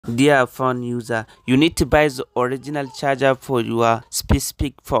Dear phone user, you need to buy the original charger for your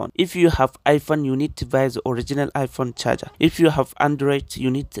specific phone. If you have iPhone, you need to buy the original iPhone charger. If you have Android, you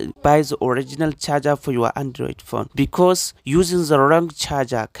need to buy the original charger for your Android phone, because using the wrong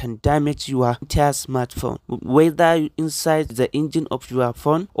charger can damage your entire smartphone, whether inside the engine of your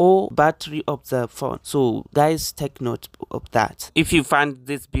phone or battery of the phone. So guys, take note of that. If you find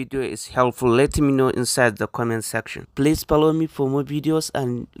this video is helpful, let me know inside the comment section. Please follow me for more videos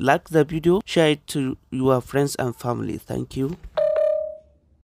and like the video, share it to your friends and family. Thank you.